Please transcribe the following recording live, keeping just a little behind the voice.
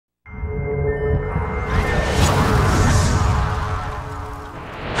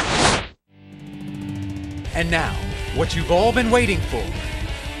And now, what you've all been waiting for.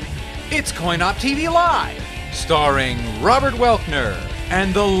 It's Coin Op TV Live, starring Robert Welkner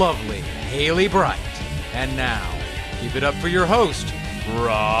and the lovely Hailey Bright. And now, give it up for your host,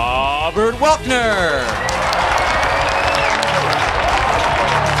 Robert Welkner.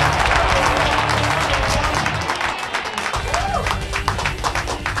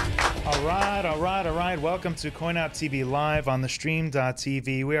 All right. Welcome to Coin Op TV Live on the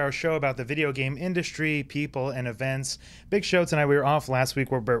stream.tv. We are a show about the video game industry, people, and events. Big show tonight. We were off last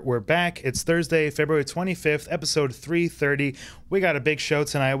week. We're back. It's Thursday, February 25th, episode 330. We got a big show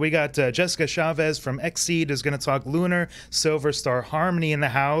tonight. We got Jessica Chavez from XSEED is going to talk Lunar, Silver Star Harmony in the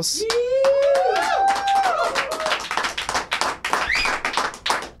house.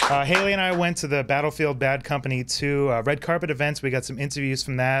 Hailey and I went to the Battlefield Bad Company 2 red carpet events. We got some interviews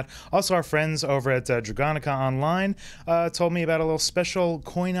from that. Also, our friends over at Dragonica Online told me about a little special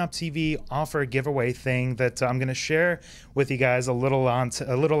Coin Op TV offer giveaway thing that I'm going to share with you guys a little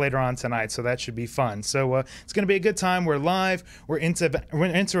later on tonight. So that should be fun. So it's going to be a good time. We're live. We're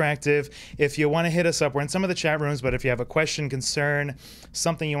interactive. If you want to hit us up, we're in some of the chat rooms. But if you have a question, concern,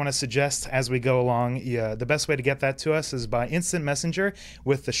 something you want to suggest as we go along, the best way to get that to us is by instant messenger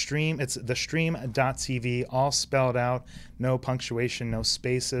with the stream. It's the stream.tv, all spelled out, no punctuation, no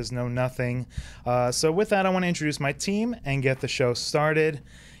spaces, no nothing. So with that, I want to introduce my team and get the show started.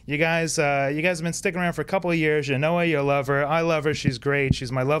 You guys have been sticking around for a couple of years. You know her, you love her. I love her. She's great.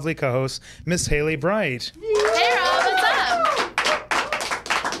 She's my lovely co-host, Miss Hailey Bright. Hey, Rob, what's up?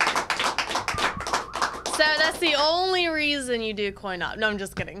 So that's the only reason you do Coin Op. No, I'm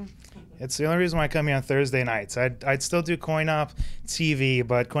just kidding. It's the only reason why I come here on Thursday nights. I'd still do Coin Op TV,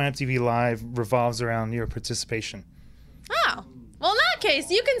 but Coin Op TV Live revolves around your participation. Oh. Well, in that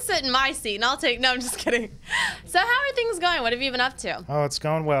case, you can sit in my seat, and I'll take... No, I'm just kidding. So how are things going? What have you been up to? Oh, it's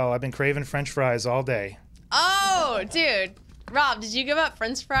going well. I've been craving French fries all day. Oh, dude. Rob, did you give up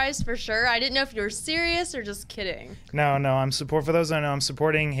French fries for sure? I didn't know if you were serious or just kidding. No. For those I know, I'm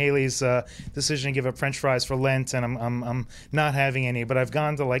supporting Hailey's decision to give up French fries for Lent, and I'm not having any. But I've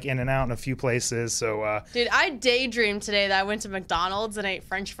gone to like In-N-Out in a few places. So, dude, I daydreamed today that I went to McDonald's and ate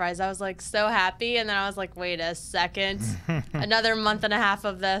French fries. I was like so happy, and then I was like, wait a second, another month and a half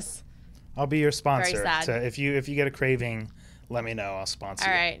of this. I'll be your sponsor. Very sad. So if you get a craving, let me know. I'll sponsor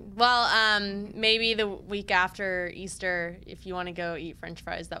you. All right. Well, maybe the week after Easter, if you want to go eat French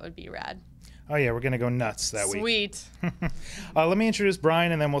fries, that would be rad. Oh, yeah. We're going to go nuts that week. Sweet. Let me introduce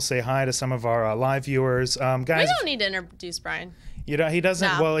Brian, and then we'll say hi to some of our live viewers. Guys, we don't need to introduce Brian. You know, he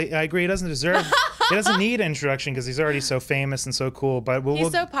doesn't. No. Well, I agree. He doesn't deserve. He doesn't need an introduction because he's already so famous and so cool. But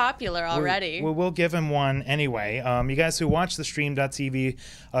he's so popular already. We'll give him one anyway. You guys who watch the stream.tv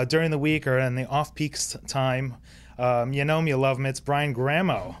during the week or in the off-peak time, you know him, you love him. It's Brian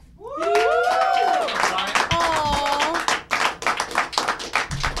Gramo.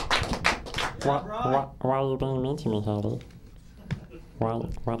 Why are you being mean to me, Hailey? Why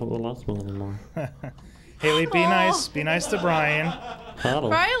don't you like me anymore? Hailey, be nice. Be nice to Brian. Hailey.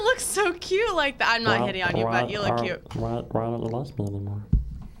 Brian looks so cute like that. I'm not hitting on you, but you look cute. Why don't you like me anymore?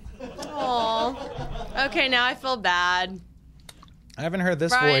 Aw. Okay, now I feel bad. I haven't heard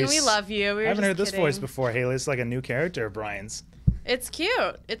this Brian, voice. we love you. I haven't heard this voice before, Hailey. It's like a new character of Brian's. It's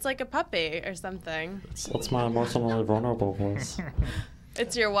cute. It's like a puppy or something. It's my emotionally vulnerable voice.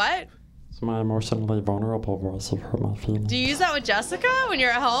 It's your what? It's my emotionally vulnerable voice. You've hurt my feelings. Do you use that with Jessica when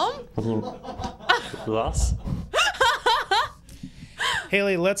you're at home? Yes.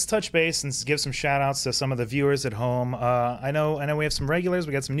 Hailey, let's touch base and give some shout outs to some of the viewers at home. I know we have some regulars.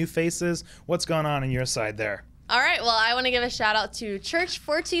 We got some new faces. What's going on your side there? All right, well, I want to give a shout out to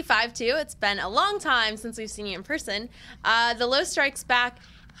Church4252. It's been a long time since we've seen you in person. The Low Strikes Back,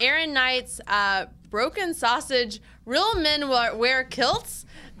 Aaron Knights, Broken Sausage, Real Men Wear Kilts,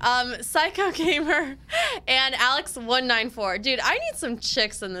 Psycho Gamer, and Alex194. Dude, I need some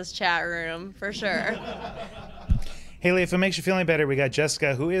chicks in this chat room, for sure. Hailey, if it makes you feel any better, we got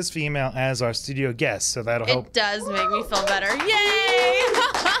Jessica, who is female, as our studio guest, so that'll help. It does make me feel better. Yay!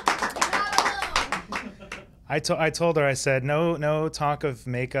 I told her, I said, no talk of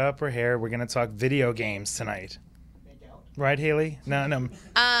makeup or hair. We're going to talk video games tonight. Right, Hailey? No.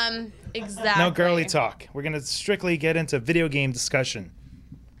 Exactly. No girly talk. We're going to strictly get into video game discussion.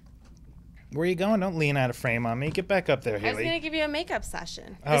 Where are you going? Don't lean out of frame on me. Get back up there, Hailey. I was going to give you a makeup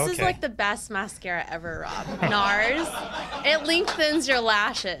session. Oh, this is like the best mascara ever, Rob. NARS. It lengthens your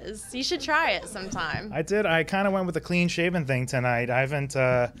lashes. You should try it sometime. I did. I kind of went with the clean shaven thing tonight. I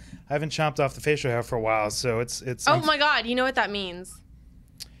haven't chopped off the facial hair for a while, so it's. Oh my God! You know what that means?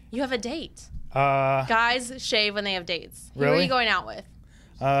 You have a date. Guys shave when they have dates. Who really? are you going out with?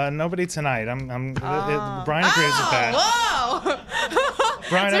 Nobody tonight. Brian agrees with that. Whoa!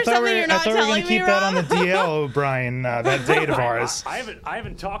 Brian, I thought we were going to keep that on the DL, Brian. That date of ours. I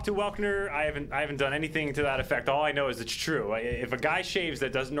haven't talked to Welkner. I haven't done anything to that effect. All I know is it's true. If a guy shaves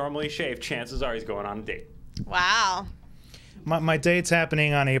that doesn't normally shave, chances are he's going on a date. Wow. My date's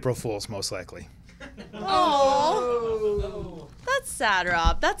happening on April Fool's, most likely. Oh, that's sad,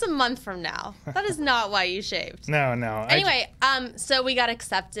 Rob. That's a month from now. That is not why you shaved. No. Anyway, so we got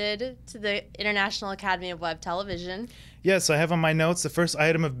accepted to the International Academy of Web Television. Yes, I have on my notes the first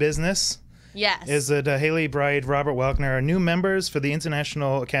item of business. Yes. Is that Hailey, Bright, Robert Welkner are new members for the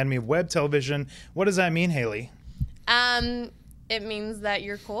International Academy of Web Television. What does that mean, Hailey? It means that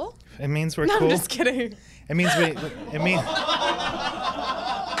you're cool. It means we're No, cool. I'm just kidding. It means we. It means.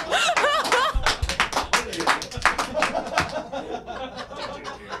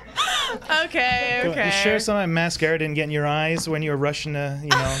 Okay. You sure some of that mascara didn't get in your eyes when you were rushing to,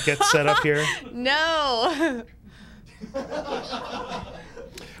 get set up here? No.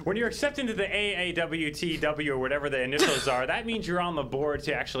 When you're accepted into the AAWTW or whatever the initials are, that means you're on the board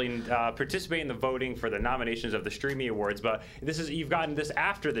to actually participate in the voting for the nominations of the Streamy Awards. But you've gotten this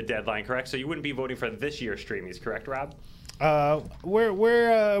after the deadline, correct? So you wouldn't be voting for this year's Streamies, correct, Rob?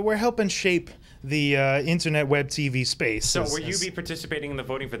 We're helping shape the internet web TV space. So will you be participating in the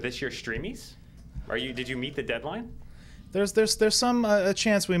voting for this year's Streamies? Did you meet the deadline? There's some a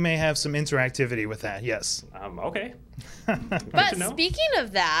chance we may have some interactivity with that. Yes. Okay. But speaking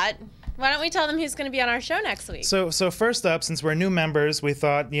of that, why don't we tell them who's going to be on our show next week? So first up, since we're new members, we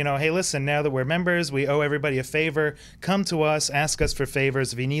thought, hey, listen, now that we're members, we owe everybody a favor. Come to us, ask us for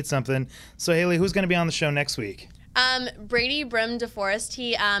favors if you need something. So Hailey, who's going to be on the show next week? Brady Brim DeForest.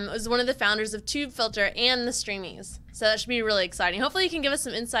 He was one of the founders of Tube Filter and the Streamies. So that should be really exciting. Hopefully you can give us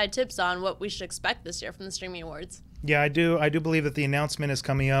some inside tips on what we should expect this year from the Streaming Awards. Yeah, I do believe that the announcement is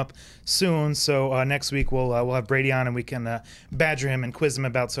coming up soon. So next week we'll have Brady on and we can badger him and quiz him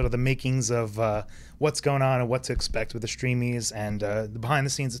about sort of the makings of what's going on and what to expect with the Streamies and the behind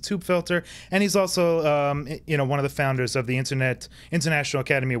the scenes of Tube Filter. And he's also one of the founders of the International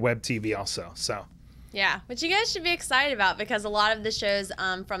Academy of Web TV also. So. Yeah, which you guys should be excited about because a lot of the shows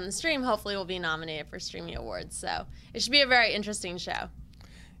from the stream hopefully will be nominated for Streaming Awards. So it should be a very interesting show.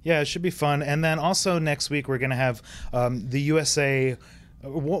 Yeah, it should be fun. And then also next week we're going to have the USA,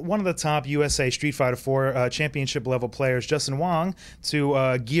 one of the top USA Street Fighter 4 championship level players, Justin Wong, to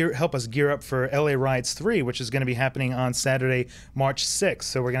help us gear up for LA Riots 3, which is going to be happening on Saturday, March 6th.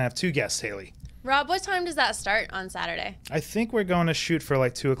 So we're going to have 2 guests, Hailey. Rob, what time does that start on Saturday? I think we're going to shoot for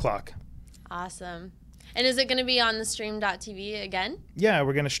like 2 o'clock. Awesome. And is it going to be on the stream.tv again? Yeah,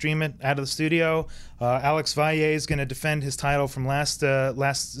 we're going to stream it out of the studio. Alex Valle is going to defend his title from last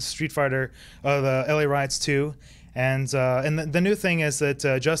Street Fighter, the LA Riots 2. And the new thing is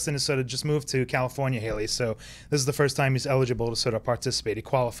that Justin has sort of just moved to California, Hailey. So this is the first time he's eligible to sort of participate. He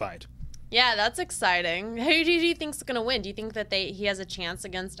qualified. Yeah, that's exciting. Who do you think is going to win? Do you think that he has a chance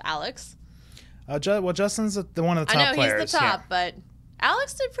against Alex? Well, Justin's one of the top players. I know, he's the top, but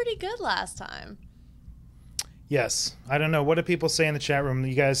Alex did pretty good last time. Yes. I don't know. What do people say in the chat room?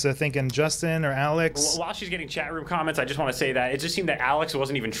 You guys thinking Justin or Alex? While she's getting chat room comments, I just want to say that it just seemed that Alex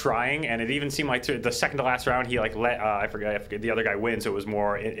wasn't even trying, and it even seemed like the second to last round he let I forget the other guy win, so it was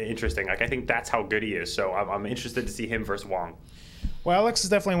more interesting. Like I think that's how good he is. So I'm interested to see him versus Wong. Well, Alex is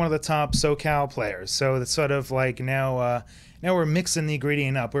definitely one of the top SoCal players. So it's sort of like now we're mixing the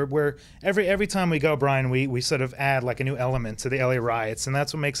ingredient up. We're every time we go, Brian, we sort of add like a new element to the LA Riots, and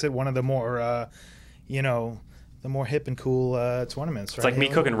that's what makes it one of the more the more hip and cool tournaments. It's like me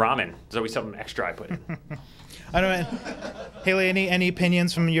cooking ramen. There's always something extra I put in. I don't know. Haley, any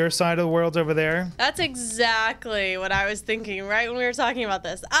opinions from your side of the world over there? That's exactly what I was thinking right when we were talking about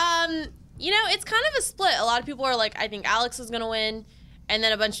this. It's kind of a split. A lot of people are like, I think Alex is going to win. And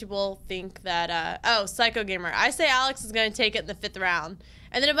then a bunch of people think that, Psycho Gamer. I say Alex is going to take it in the 5th round.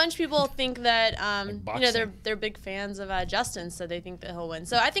 And then a bunch of people think that, they're big fans of Justin, so they think that he'll win.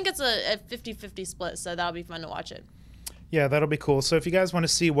 So I think it's a 50-50 split, so that'll be fun to watch it. Yeah, that'll be cool. So if you guys want to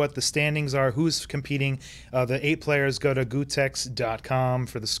see what the standings are, who's competing, the 8 players, go to gootex.com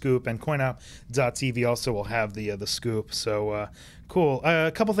for the scoop, and coinup.tv also will have the scoop. So cool.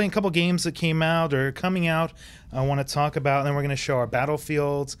 A couple games that came out or coming out I want to talk about, and then we're going to show our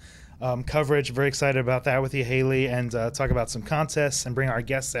Battlefield coverage. Very excited about that with you, Hailey, and talk about some contests and bring our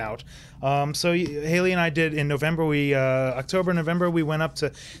guests out. So Hailey and I did in November. October, November, we went up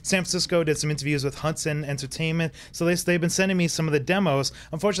to San Francisco, did some interviews with Hudson Entertainment. So they've been sending me some of the demos.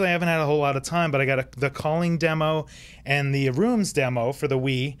 Unfortunately, I haven't had a whole lot of time, but I got the calling demo and the rooms demo for the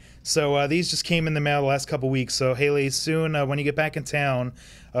Wii. So these just came in the mail the last couple weeks. So Hailey, soon when you get back in town,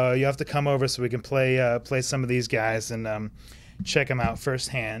 you have to come over so we can play some of these guys and check them out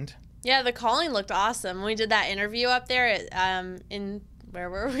firsthand. Yeah, the calling looked awesome. We did that interview up there where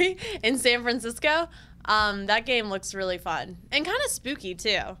were we? In San Francisco. That game looks really fun and kind of spooky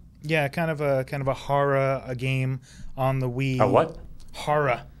too. Yeah, kind of a horror game on the Wii. A what?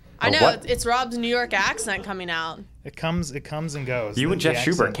 Horror. I know it's Rob's New York accent coming out. It comes and goes. You and Jeff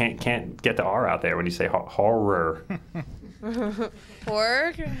Schubert can't get the R out there when you say horror.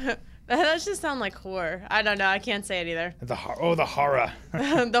 Horror? That just sound like horror. I don't know. I can't say it either. The horror.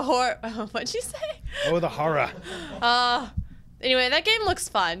 The horror. What'd you say? Oh, the horror. Anyway, that game looks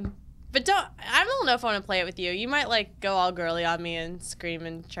fun. But I don't know if I want to play it with you. You might like go all girly on me and scream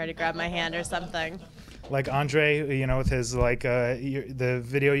and try to grab my hand or something. Like Andre, with his the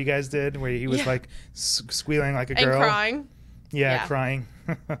video you guys did where he was like squealing like a girl. And crying. Yeah, crying.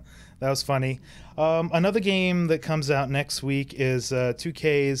 That was funny. Another game that comes out next week is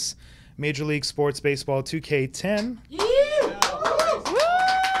 2K's Major League Sports Baseball 2K10. Yeah.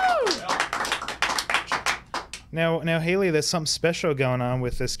 Now, Hailey, there's something special going on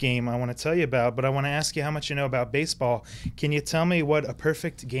with this game I want to tell you about, but I want to ask you how much you know about baseball. Can you tell me what a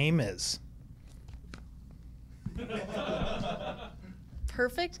perfect game is?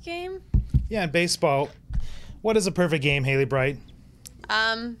 Perfect game? Yeah, in baseball. What is a perfect game, Hailey Bright?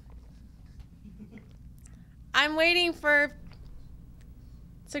 I'm waiting for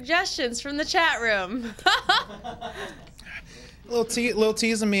suggestions from the chat room. little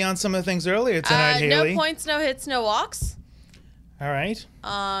teasing me on some of the things earlier tonight, Hailey. No points, no hits, no walks. All right.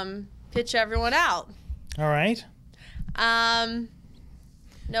 Pitch everyone out. All right. No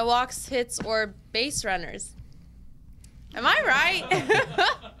walks, hits, or base runners. Am I right?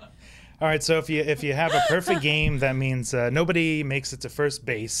 All right, so if you have a perfect game, that means nobody makes it to first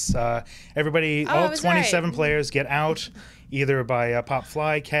base. All 27 players get out, either by pop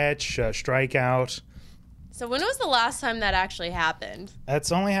fly, catch, strikeout. So when was the last time that actually happened?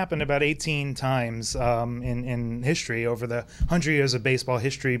 That's only happened about 18 times in history, over the 100 years of baseball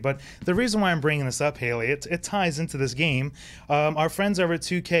history. But the reason why I'm bringing this up, Hailey, it ties into this game. Our friends over at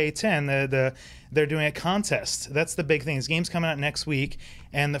 2K10, they're doing a contest. That's the big thing. This game's coming out next week,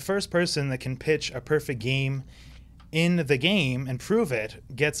 and the first person that can pitch a perfect game in the game and prove it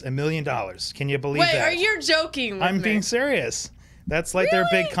gets $1 million. Can you believe that? Wait, are you joking with me? I'm being serious. That's like their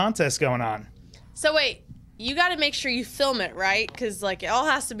big contest going on. So wait, you got to make sure you film it, right? Because like it all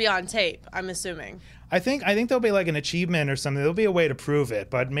has to be on tape, I'm assuming. I think there'll be like an achievement or something. There'll be a way to prove it,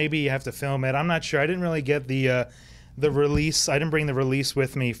 but maybe you have to film it. I'm not sure. I didn't really get the release. I didn't bring the release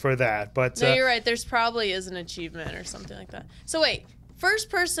with me for that. But no, you're right. There's probably is an achievement or something like that. So wait, first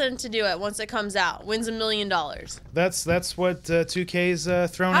person to do it once it comes out wins $1 million. That's what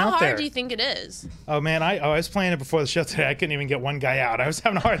 2K's thrown How out there. hard do you think it is? Oh man, I was playing it before the show today. I couldn't even get one guy out. I was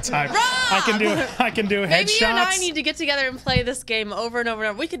having a hard time. Rob! I can do headshots. Maybe you and I need to get together and play this game over and over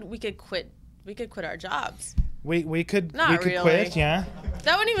and over. We could quit. We could quit our jobs. We could really. quit. Yeah.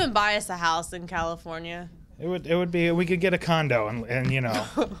 That wouldn't even buy us a house in California. It would be, we could get a condo and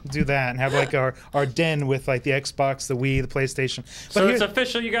do that and have like our den with like the Xbox, the Wii, the PlayStation. But so it's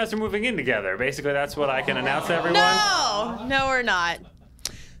official, you guys are moving in together. Basically, that's what I can announce to everyone. No, we're not.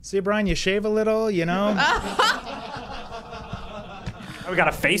 See, Brian, you shave a little, We got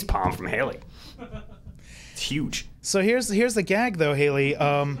a face palm from Hailey. It's huge. So here's the gag though, Hailey.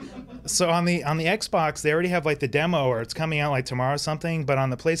 So on the Xbox, they already have like the demo, or it's coming out like tomorrow or something. But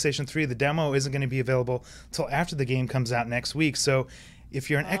on the PlayStation 3, the demo isn't going to be available till after the game comes out next week. So if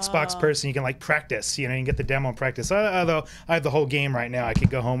you're an Xbox person, you can like practice. You can get the demo and practice. Although I have the whole game right now, I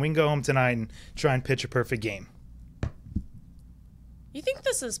could go home. We can go home tonight and try and pitch a perfect game. You think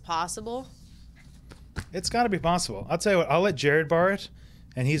this is possible? It's got to be possible. I'll tell you what. I'll let Jared borrow it,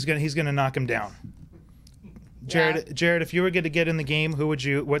 and he's gonna knock him down. Jared, if you were going to get in the game,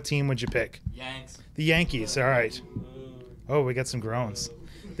 what team would you pick? Yanks. The Yankees. All right. Oh, we got some groans.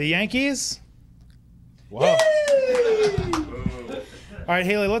 The Yankees? Whoa. All right,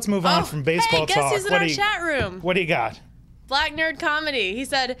 Hailey, let's move on from baseball guess talk. Who's in our chat room? What do you got? Black Nerd Comedy. He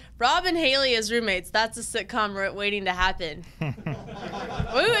said, Rob and Hailey as roommates. That's a sitcom waiting to happen.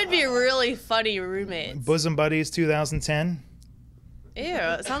 We would be really funny roommates. Bosom Buddies 2010? Ew,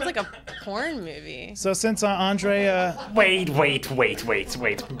 it sounds like a porn movie. So since Andre, Wait.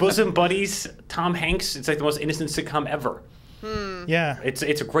 Bosom Buddies, Tom Hanks. It's like the most innocent sitcom ever. yeah, It's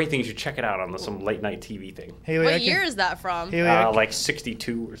a great thing. You should check it out on some late night TV thing. Haley, What year is that from? Haley, Like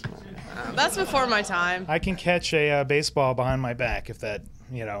 62 or something. That's before my time. I can catch a baseball behind my back if that,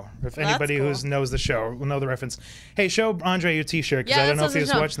 if anybody cool. who knows the show will know the reference. Hey, show Andre your T-shirt because I don't know if he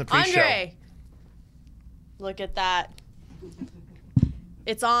was watching the pre-show. Andre, look at that.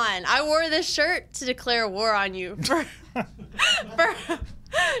 It's on. I wore this shirt to declare war on you to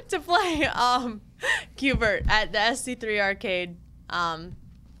play Qbert at the SC3 arcade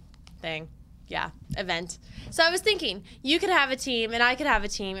event. So I was thinking you could have a team and I could have a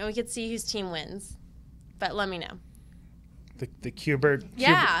team and we could see whose team wins. But let me know. The Qbert.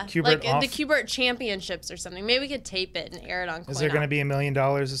 Yeah, Qbert like off. the Qbert Championships or something. Maybe we could tape it and air it on. Is there going to be $1 million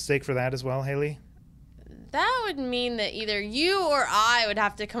at stake for that as well, Haley? That would mean that either you or I would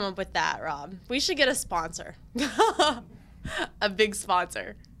have to come up with that, Rob. We should get a sponsor. A big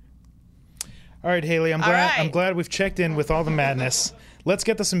sponsor. All right, Haley. I'm glad we've checked in with all the madness. Let's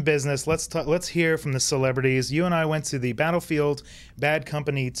get to some business. Let's hear from the celebrities. You and I went to the Battlefield Bad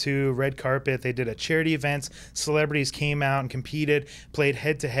Company 2 red carpet. They did a charity event. Celebrities came out and competed, played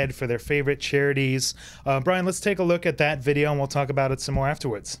head-to-head for their favorite charities. Brian, let's take a look at that video, and we'll talk about it some more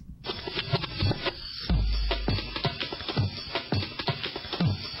afterwards.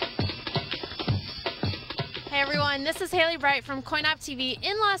 This is Hailey Bright from CoinOp TV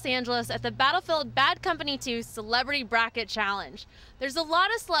in Los Angeles at the Battlefield Bad Company 2 Celebrity Bracket Challenge. There's a lot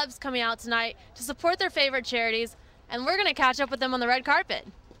of celebs coming out tonight to support their favorite charities, and we're going to catch up with them on the red carpet.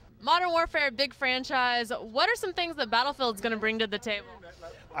 Modern Warfare, big franchise. What are some things that Battlefield's going to bring to the table?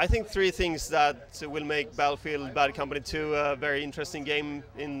 I think 3 things that will make Battlefield Bad Company 2 a very interesting game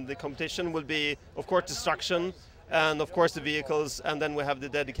in the competition will be, of course, destruction, and of course the vehicles, and then we have the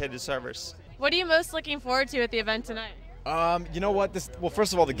dedicated servers. What are you most looking forward to at the event tonight? You know what? Well,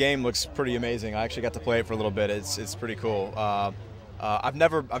 first of all, the game looks pretty amazing. I actually got to play it for a little bit. It's pretty cool. I've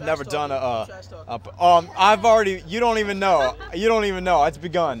never done I've already. You don't even know. It's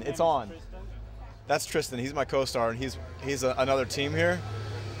begun. It's on. That's Tristan. He's my co-star, and he's another team here,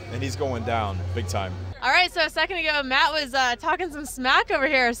 and he's going down big time. All right. So a second ago, Matt was talking some smack over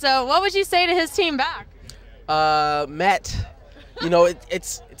here. So what would you say to his team back? Matt,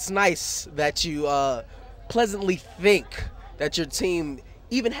 it's nice that you pleasantly think that your team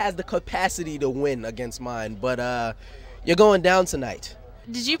even has the capacity to win against mine, but you're going down tonight.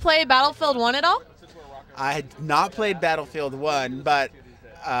 Did you play Battlefield 1 at all? I had not played Battlefield 1, but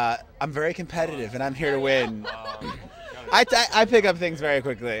I'm very competitive and I'm here to win. I pick up things very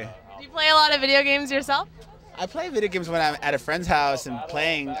quickly. Do you play a lot of video games yourself? I play video games when I'm at a friend's house and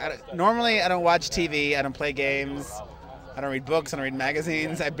playing. Normally, I don't watch TV. I don't play games. I don't read books. I don't read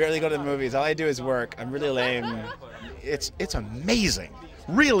magazines. I barely go to the movies. All I do is work. I'm really lame. It's amazing.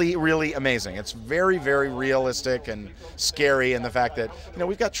 Really, really amazing. It's very, very realistic and scary, and the fact that,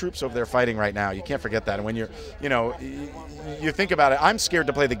 we've got troops over there fighting right now. You can't forget that. And when you think about it, I'm scared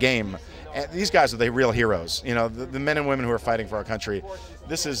to play the game. These guys are the real heroes. The men and women who are fighting for our country.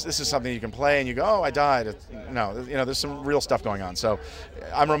 This is something you can play and you go, oh, I died. There's some real stuff going on. So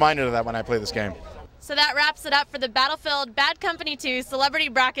I'm reminded of that when I play this game. So that wraps it up for the Battlefield Bad Company 2 Celebrity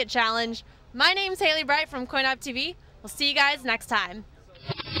Bracket Challenge. My name's Hailey Bright from CoinOp TV. We'll see you guys next time.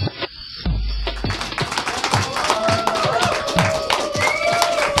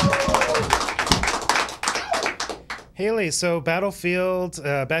 Hailey, so Battlefield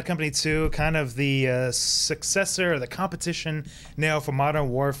Bad Company 2, kind of the successor or the competition now for Modern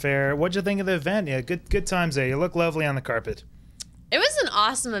Warfare. What'd you think of the event? Yeah, good times there. You look lovely on the carpet. It was an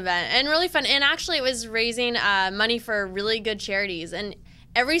awesome event and really fun. And actually, it was raising money for really good charities. And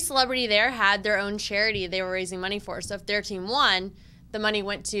every celebrity there had their own charity they were raising money for. So if their team won, the money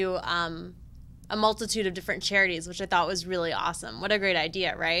went to a multitude of different charities, which I thought was really awesome. What a great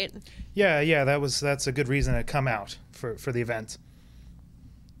idea, right? Yeah, that's a good reason to come out for the event.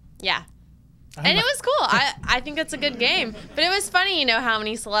 Yeah. And it was cool. I think it's a good game. But it was funny, how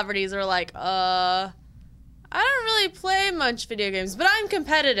many celebrities are like, I don't really play much video games, but I'm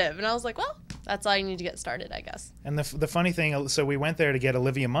competitive. And I was like, well, that's all you need to get started, I guess. And the funny thing, so we went there to get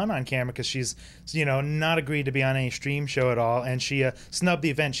Olivia Munn on camera because she's, not agreed to be on any stream show at all. And she snubbed the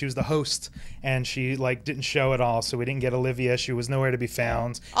event. She was the host, and she, didn't show at all. So we didn't get Olivia. She was nowhere to be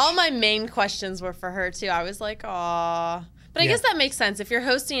found. All my main questions were for her, too. I was like, aw. But I guess that makes sense. If you're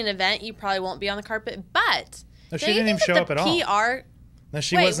hosting an event, you probably won't be on the carpet. But no, she didn't even show up at all. No,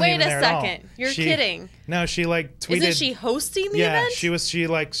 she wasn't even there at all. Wait a second. You're kidding. No, she tweeted. Isn't she hosting the event? Yeah, she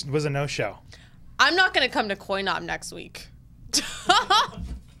was a no-show. I'm not going to come to CoinOp next week.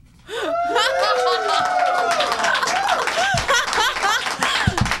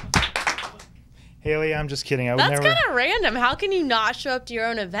 Haley, I'm just kidding. I would That's never. kind of random. How can you not show up to your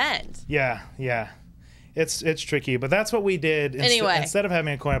own event? Yeah. It's tricky, but that's what we did. Anyway. Instead of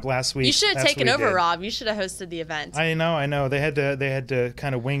having a coin up last week, You should have that's taken what we over, did. Rob. You should have hosted the event. I know. They had to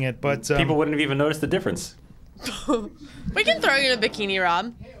kind of wing it, but People wouldn't have even noticed the difference. We can throw you in a bikini,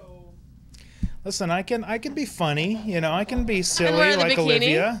 Rob. listen, I can be funny. You know, I can be wear silly the like bikini?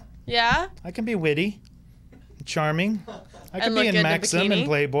 Olivia. Yeah? I can be witty, charming. I And can look be in good in a Maxim bikini? and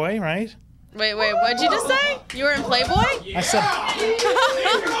Playboy, right? Wait, what'd you just say? You were in Playboy?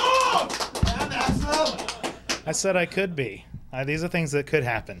 I said I could be. These are things that could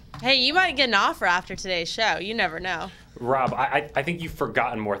happen. Hey, you might get an offer after today's show. You never know. Rob, I think you've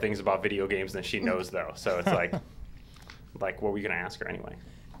forgotten more things about video games than she knows, though. So it's like, what were you going to ask her anyway?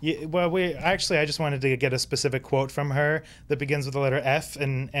 Yeah, well, I just wanted to get a specific quote from her that begins with the letter F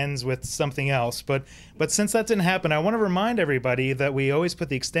and ends with something else. But since that didn't happen, I want to remind everybody that we always put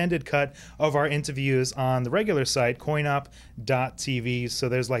the extended cut of our interviews on the regular site, coinop.tv. So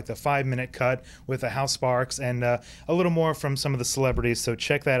there's like the 5-minute cut with the House Sparks and a little more from some of the celebrities. So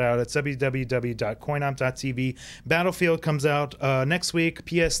check that out. It's www.coinop.tv. Battlefield comes out next week,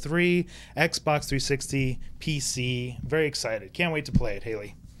 PS3, Xbox 360, PC. Very excited. Can't wait to play it,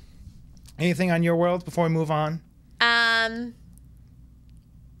 Hailey. Anything on your world before we move on? I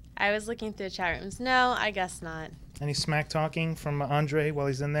was looking through the chat rooms. No, I guess not. Any smack talking from Andre while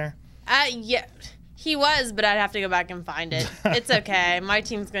he's in there? Yeah, he was, but I'd have to go back and find it. It's okay. My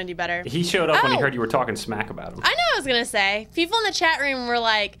team's going to do better. He showed up when he heard you were talking smack about him. I know what I was going to say. People in the chat room were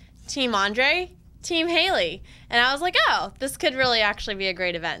like, Team Andre, Team Hailey. And I was like, oh, this could really actually be a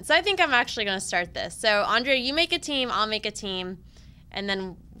great event. So I think I'm actually going to start this. So, Andre, you make a team, I'll make a team, and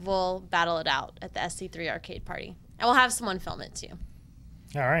then we'll battle it out at the SC3 arcade party. And we'll have someone film it, too.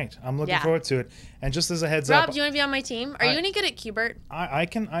 All right. I'm looking forward to it. And just as a heads Rob, up... do you want to be on my team? Are you any good at Qbert? I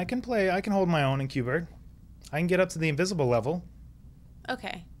can play. I can hold my own in Qbert. I can get up to the invisible level.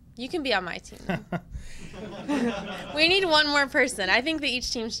 Okay. You can be on my team. We need one more person. I think that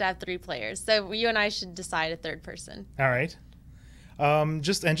each team should have 3 players. So you and I should decide a third person. All right.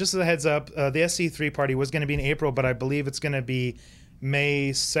 Just as a heads up, the SC3 party was going to be in April, but I believe it's going to be May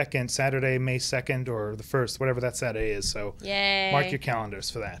 2nd, Saturday, May 2nd, or the 1st, whatever that Saturday is. So Yay. Mark your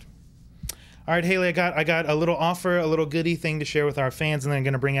calendars for that. All right, Hailey, I got a little offer, a little goodie thing to share with our fans, and then I'm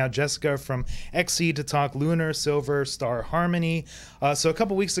going to bring out Jessica from XSEED to talk Lunar, Silver, Star Harmony. So a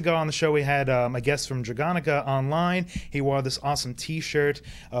couple weeks ago on the show, we had a guest from Draganica Online. He wore this awesome T-shirt.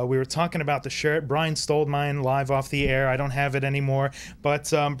 We were talking about the shirt. Brian stole mine live off the air. I don't have it anymore.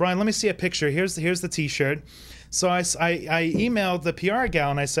 But Brian, let me see a picture. Here's the T-shirt. So I emailed the PR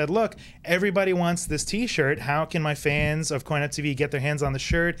gal and I said, look, everybody wants this T-shirt. How can my fans of CoinUp TV get their hands on the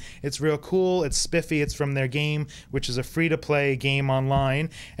shirt? It's real cool. It's spiffy. It's from their game, which is a free-to-play game online.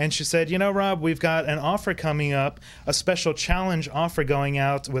 And she said, you know, Rob, we've got an offer coming up, a special challenge offer going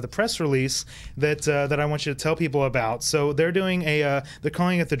out with a press release that I want you to tell people about. So they're doing they're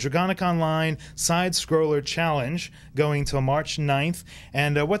calling it the Draganica Online Side Scroller Challenge going till March 9th.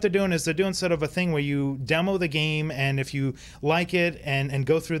 And what they're doing is they're doing sort of a thing where you demo the game, and if you like it and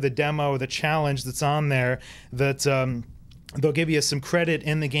go through the demo, the challenge that's on there, that they'll give you some credit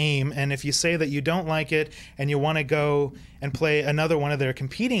in the game. And if you say that you don't like it and you want to go and play another one of their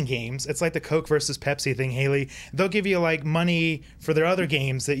competing games, it's like the Coke versus Pepsi thing, Hailey. They'll give you like money for their other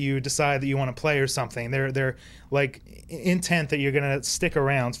games that you decide that you want to play or something. They're like intent that you're going to stick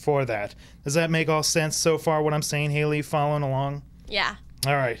around for that. Does that make all sense so far, what I'm saying, Hailey? Following along? Yeah.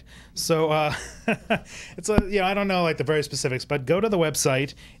 All right. So it's I don't know like the very specifics, but go to the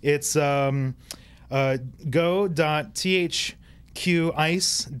website. It's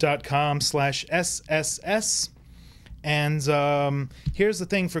go.thqice.com/SSS. And here's the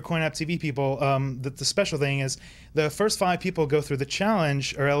thing for CoinUp TV people. The special thing is the first 5 people go through the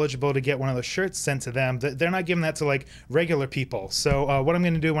challenge are eligible to get one of those shirts sent to them. They're not giving that to like regular people. So what I'm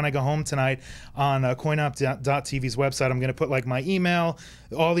going to do when I go home tonight on coinup.tv's website, I'm going to put like my email,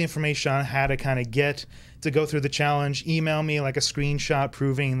 all the information on how to kind of get to go through the challenge. Email me like a screenshot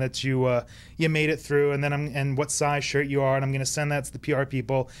proving that you made it through, and then and what size shirt you are, and I'm going to send that to the PR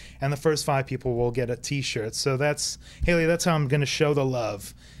people, and the first 5 people will get a T-shirt. So that's Hailey. That's how I'm going to show the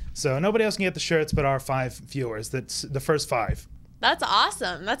love. So nobody else can get the shirts but our 5 viewers. That's the first 5. That's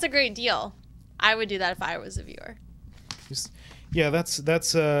awesome. That's a great deal. I would do that if I was a viewer. Yeah, that's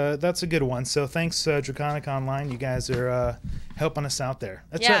a good one. So thanks, Draganica Online. You guys are helping us out there.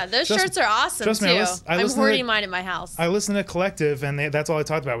 Those shirts are awesome too. I'm hoarding mine at my house. I listened to Collective, and that's all I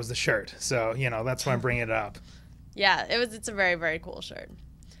talked about was the shirt. So that's why I'm bringing it up. Yeah, it's a very, very cool shirt.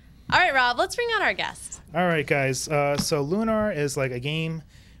 All right, Rob, let's bring on our guest. All right, guys. So Lunar is like a game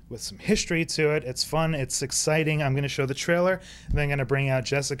with some history to it. It's fun. It's exciting. I'm going to show the trailer, and then I'm going to bring out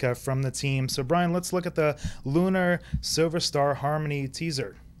Jessica from the team. So, Brian, let's look at the Lunar Silver Star Harmony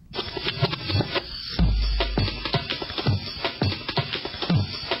teaser.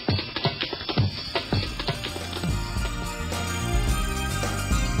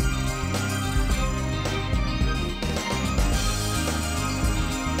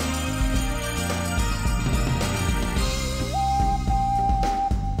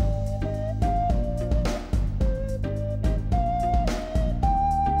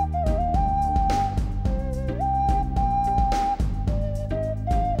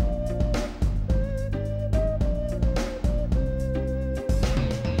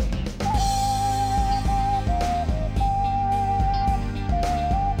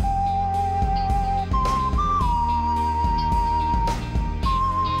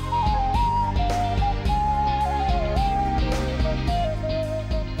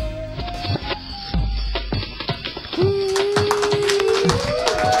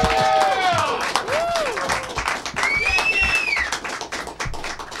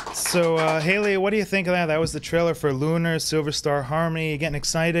 So, Hailey, what do you think of that? That was the trailer for Lunar Silver Star Harmony. You getting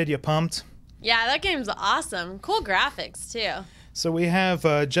excited? You pumped? Yeah, that game's awesome. Cool graphics, too. So we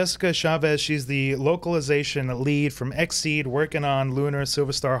have Jessica Chavez. She's the localization lead from XSEED working on Lunar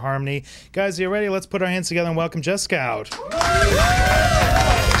Silver Star Harmony. Guys, are you ready? Let's put our hands together and welcome Jessica out.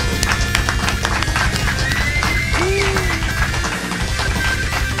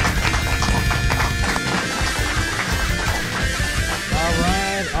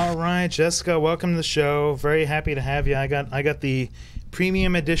 All right, Jessica, welcome to the show. Very happy to have you. I got the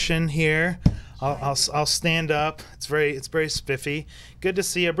premium edition here. I'll stand up. It's very spiffy. Good to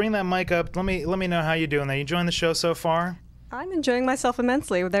see you. Bring that mic up. Let me know how you're doing there. You enjoying the show so far? I'm enjoying myself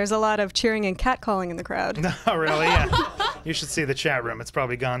immensely. There's a lot of cheering and catcalling in the crowd. Oh, really? Yeah. You should see the chat room. It's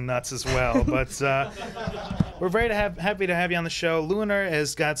probably gone nuts as well. But we're very happy to have you on the show. Lunar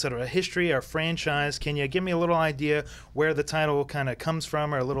has got sort of a history, our franchise. Can you give me a little idea where the title kind of comes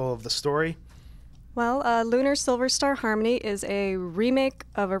from, or a little of the story? Well, Lunar Silver Star Harmony is a remake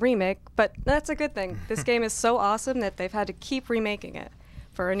of a remake, but that's a good thing. This game is so awesome that they've had to keep remaking it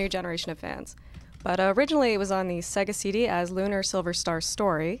for a new generation of fans. But originally it was on the Sega CD as Lunar Silver Star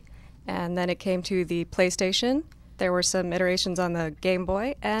Story, and then it came to the PlayStation. There were some iterations on the Game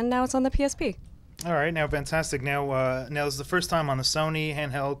Boy, and now it's on the PSP. All right, now fantastic. Now this is the first time on the Sony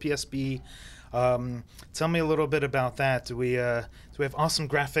handheld PSP. Tell me a little bit about that. Do we have awesome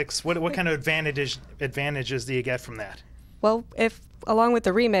graphics? What kind of advantages do you get from that? Well, along with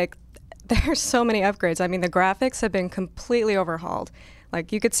the remake, there's so many upgrades. I mean, the graphics have been completely overhauled.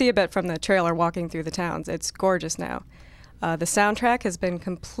 Like, you could see a bit from the trailer walking through the towns. It's gorgeous now. The soundtrack has been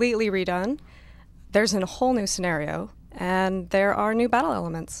completely redone. There's a whole new scenario, and there are new battle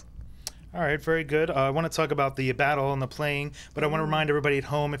elements. All right, very good. I want to talk about the battle and the playing, but I want to remind everybody at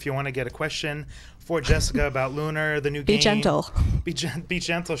home, if you want to get a question for Jessica about Lunar, the new game. Be gentle. Be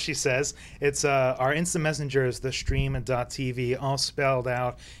gentle, she says. It's our instant messengers, the stream.tv, all spelled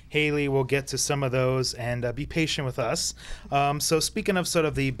out. Hailey will get to some of those, and be patient with us. So speaking of sort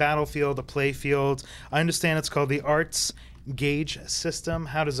of the battlefield, the play field, I understand it's called the Arts Gauge System.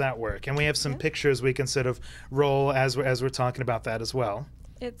 How does that work? And we have some pictures we can sort of roll as we're talking about that as well.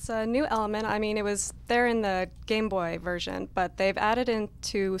 It's a new element. I mean, it was there in the Game Boy version, but they've added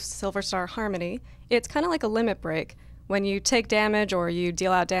into Silver Star Harmony. It's kind of like a limit break. When you take damage or you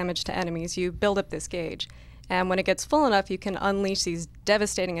deal out damage to enemies, you build up this gauge. And when it gets full enough, you can unleash these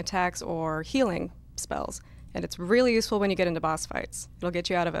devastating attacks or healing spells. And it's really useful when you get into boss fights. It'll get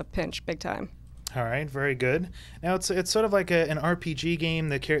you out of a pinch big time. All right, very good. Now, it's sort of like an RPG game.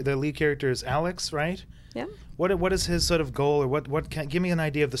 The lead character is Alex, right? Yeah. What is his sort of goal, or give me an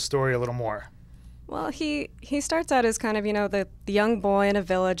idea of the story a little more? Well, he starts out as kind of, the young boy in a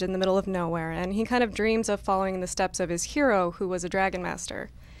village in the middle of nowhere, and he kind of dreams of following the steps of his hero, who was a dragon master.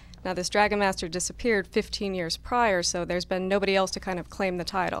 Now, this dragon master disappeared 15 years prior, so there's been nobody else to kind of claim the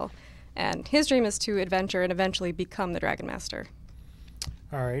title. And his dream is to adventure and eventually become the dragon master.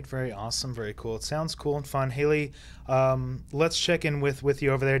 All right, very awesome, very cool. It sounds cool and fun. Hailey, let's check in with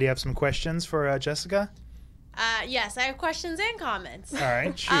you over there. Do you have some questions for Jessica? Yes, I have questions and comments. All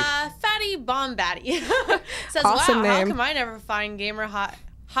right, shoot. Fatty Bombatty says, awesome wow, name. How come I never find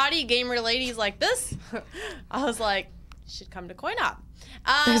hottie gamer ladies like this? I was like, you should come to CoinOp.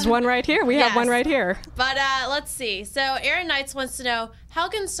 There's one right here. We have one right here. But let's see. So Aaron Knights wants to know, how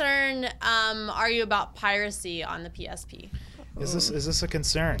concerned are you about piracy on the PSP? Is this a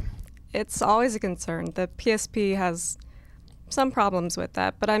concern? It's always a concern. The PSP has some problems with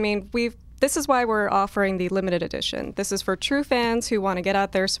that, but I mean, this is why we're offering the limited edition. This is for true fans who want to get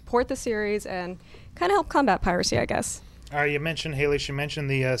out there, support the series, and kind of help combat piracy, I guess. All right, you mentioned, Hailey, she mentioned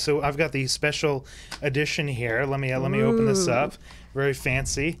the, so I've got the special edition here. Let me open this up. Very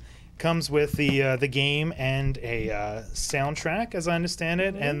fancy. Comes with the game and a soundtrack, as I understand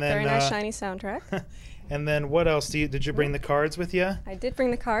it. And then, very nice, shiny soundtrack. And then what else? Did you bring the cards with you? I did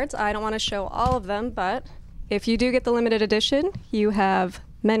bring the cards. I don't want to show all of them, but if you do get the limited edition, you have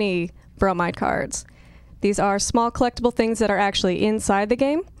many bromide cards. These are small collectible things that are actually inside the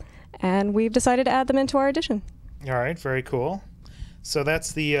game, and we've decided to add them into our edition. All right, very cool. So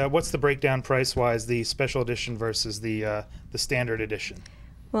that's the what's the breakdown price-wise, the special edition versus the standard edition?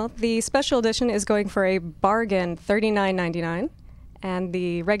 Well, the special edition is going for a bargain $39.99, and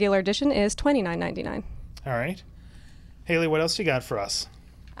the regular edition is $29.99. All right. Hailey, what else you got for us?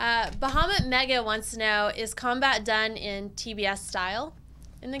 Bahamut Mega wants to know, is combat done in TBS style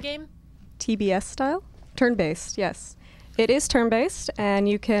in the game? TBS style? Turn-based, yes. It is turn-based, and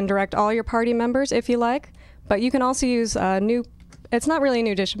you can direct all your party members if you like, but you can also use it's not really a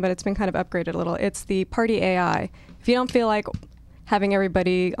new edition, but it's been kind of upgraded a little. It's the party AI. If you don't feel like having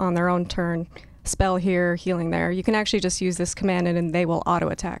everybody on their own turn, spell here, healing there, you can actually just use this command and they will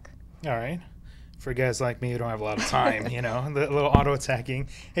auto-attack. All right. For guys like me who don't have a lot of time, the little auto-attacking.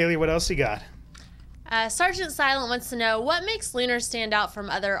 Hailey, what else you got? Sergeant Silent wants to know, what makes Lunar stand out from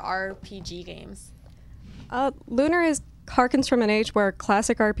other RPG games? Lunar harkens from an age where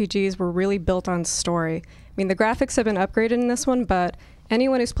classic RPGs were really built on story. I mean, the graphics have been upgraded in this one, but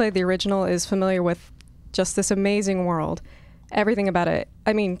anyone who's played the original is familiar with just this amazing world. Everything about it.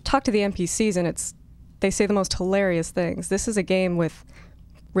 I mean, talk to the NPCs and they say the most hilarious things. This is a game with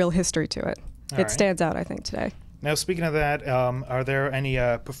real history to it. It stands out, I think, today. Now, speaking of that, are there any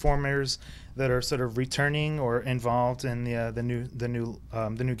performers that are sort of returning or involved in the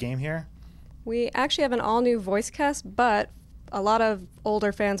new game here? We actually have an all-new voice cast, but a lot of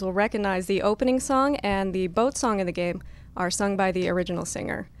older fans will recognize the opening song and the boat song in the game are sung by the original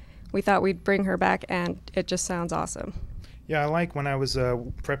singer. We thought we'd bring her back, and it just sounds awesome. Yeah, I like when I was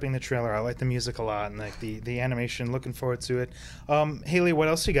prepping the trailer. I like the music a lot and like the animation. Looking forward to it. Hailey, what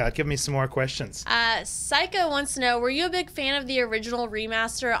else you got? Give me some more questions. Psycho wants to know, were you a big fan of the original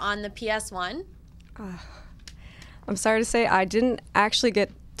remaster on the PS1? I'm sorry to say I didn't actually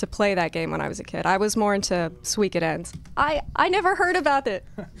get to play that game when I was a kid. I was more into Sweet It Ends. I never heard about it.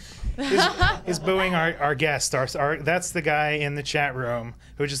 He's booing our guest. That's the guy in the chat room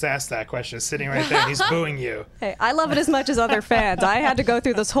who just asked that question, sitting right there. He's booing you. Hey, I love it as much as other fans. I had to go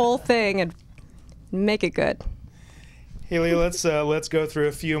through this whole thing and make it good. Hailey, let's go through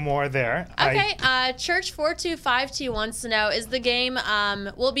a few more there. Okay, Church4252 wants to know, is the game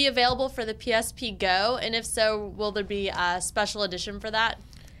will be available for the PSP Go, and if so, will there be a special edition for that?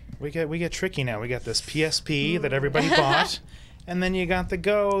 We get tricky now. We got this PSP that everybody bought. And then you got the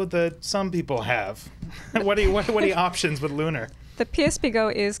Go that some people have. What are the options with Lunar? The PSP Go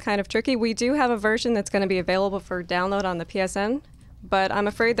is kind of tricky. We do have a version that's going to be available for download on the PSN, but I'm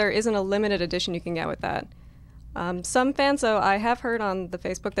afraid there isn't a limited edition you can get with that. Some fans, though, I have heard on the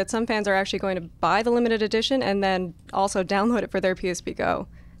Facebook that some fans are actually going to buy the limited edition and then also download it for their PSP Go.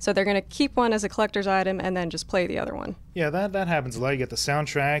 So they're going to keep one as a collector's item and then just play the other one. Yeah, that happens a lot. You get the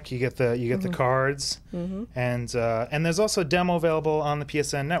soundtrack, you get the cards, and there's also a demo available on the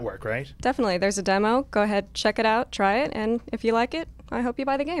PSN network, right? Definitely, there's a demo. Go ahead, check it out, try it, and if you like it, I hope you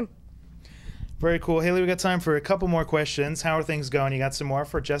buy the game. Very cool. Hailey, we got time for a couple more questions. How are things going? You got some more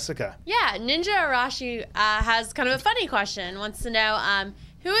for Jessica? Yeah, Ninja Arashi has kind of a funny question. Wants to know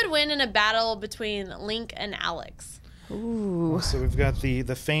who would win in a battle between Link and Alex? Ooh. So we've got the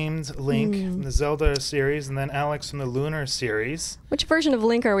famed Link from the Zelda series, and then Alex from the Lunar series. Which version of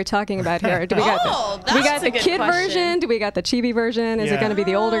Link are we talking about here? Do we got the kid version? Do we got the chibi version? Is it going to be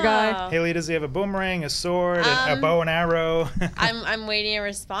the older guy? Hailey, does he have a boomerang, a sword, a bow and arrow? I'm waiting a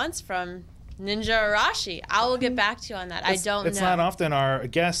response from Ninja Arashi. I will get back to you on that. I don't know. It's not often our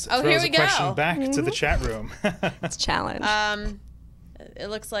guest throws a question back to the chat room. It's a challenge. It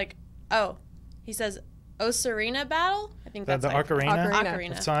looks like, he says, Ocarina battle? I think that's the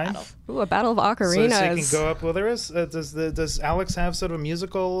Ocarina of Time. Battle. Ooh, a battle of ocarinas. So he can go up. Well, there is. Does Alex have sort of a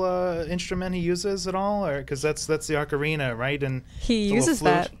musical instrument he uses at all, or because that's the ocarina, right? And he uses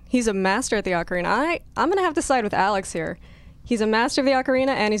that. He's a master at the ocarina. I'm gonna have to side with Alex here. He's a master of the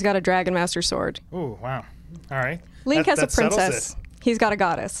ocarina, and he's got a Dragon Master sword. Ooh, wow! All right. Link has a princess. He's got a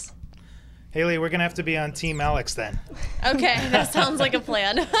goddess. Hailey, we're gonna have to be on Team Alex then. Okay, that sounds like a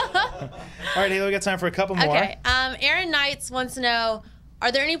plan. All right, Hailey, we got time for a couple more. Okay, Aaron Knights wants to know,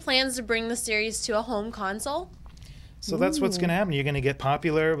 Are there any plans to bring the series to a home console? So that's what's going to happen. You're going to get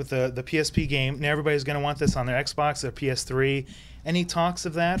popular with the PSP game. Now everybody's going to want this on their Xbox, their PS3. Any talks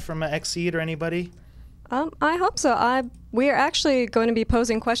of that from XSEED or anybody? I hope so. We are actually going to be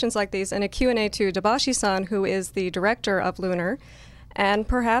posing questions like these in a Q&A to Dabashi-san, who is the director of Lunar. And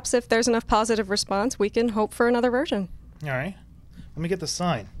perhaps if there's enough positive response, we can hope for another version. All right. Let me get the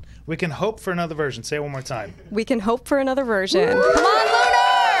sign. We can hope for another version. Say it one more time. We can hope for another version. Come on, Lunar!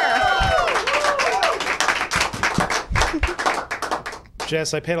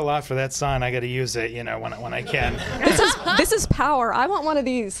 Jess, I paid a lot for that sign. I got to use it, when I can. This is power. I want one of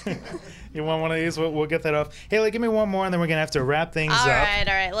these. You want one of these? We'll get that off. Hailey, give me one more, and then we're going to have to wrap things up. All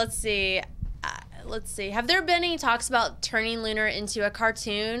right. Let's see. Have there been any talks about turning Lunar into a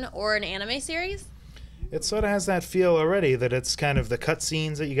cartoon or an anime series? It sort of has that feel already, that it's kind of the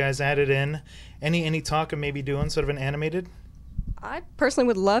cutscenes that you guys added in. Any talk of maybe doing sort of an animated? I personally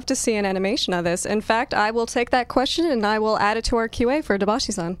would love to see an animation of this. In fact, I will take that question and I will add it to our QA for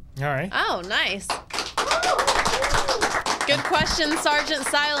Dabashi-san. All right. Oh, nice. Good question, Sergeant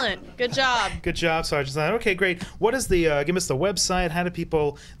Silent. Good job. Good job, Sergeant Silent. Okay, great. What is the, give us the website, how do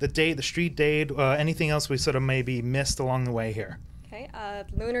people, the date, the street date, anything else we sort of maybe missed along the way here? Okay,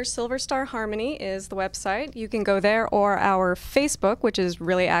 Lunar Silver Star Harmony is the website. You can go there, or our Facebook, which is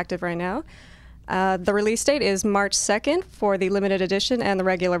really active right now. The release date is March 2nd for the limited edition and the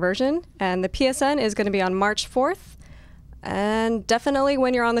regular version. And the PSN is going to be on March 4th. And definitely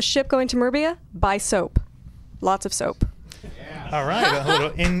when you're on the ship going to Merbia, buy soap. Lots of soap. All right, a little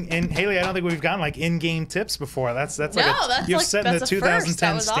Hailey, I don't think we've gotten like in-game tips before. That's like you've set in the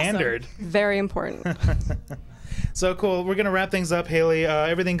 2010 standard. Awesome. Very important. So cool. We're gonna wrap things up, Hailey.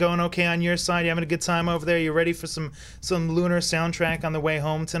 Everything going okay on your side? You having a good time over there? You ready for some Lunar soundtrack on the way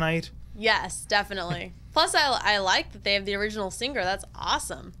home tonight? Yes, definitely. Plus, I like that they have the original singer. That's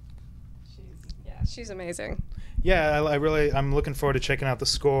awesome. She's amazing. Yeah, I'm looking forward to checking out the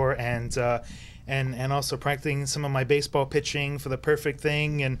score and also practicing some of my baseball pitching for the perfect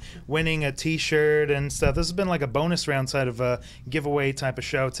thing and winning a T-shirt and stuff. This has been like a bonus round side of a giveaway type of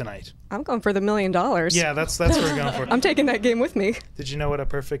show tonight. I'm going for the $1 million. Yeah, that's what we're going for. I'm taking that game with me. Did you know what a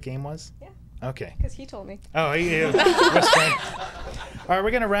perfect game was? Yeah. Okay. Because he told me. Oh, yeah. All right,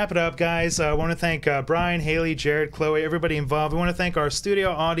 we're going to wrap it up, guys. I want to thank Brian, Hailey, Jared, Chloe, everybody involved. We want to thank our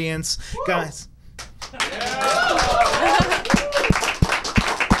studio audience. Woo! Guys.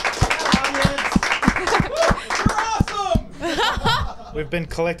 We've been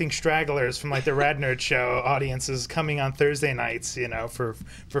collecting stragglers from like the Rad Nerd Show audiences coming on Thursday nights, for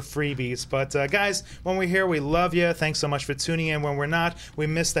freebies. But guys, when we're here, we love you. Thanks so much for tuning in. When we're not, we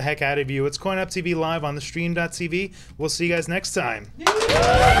miss the heck out of you. It's Coin Up TV live on the stream.tv. We'll see you guys next time.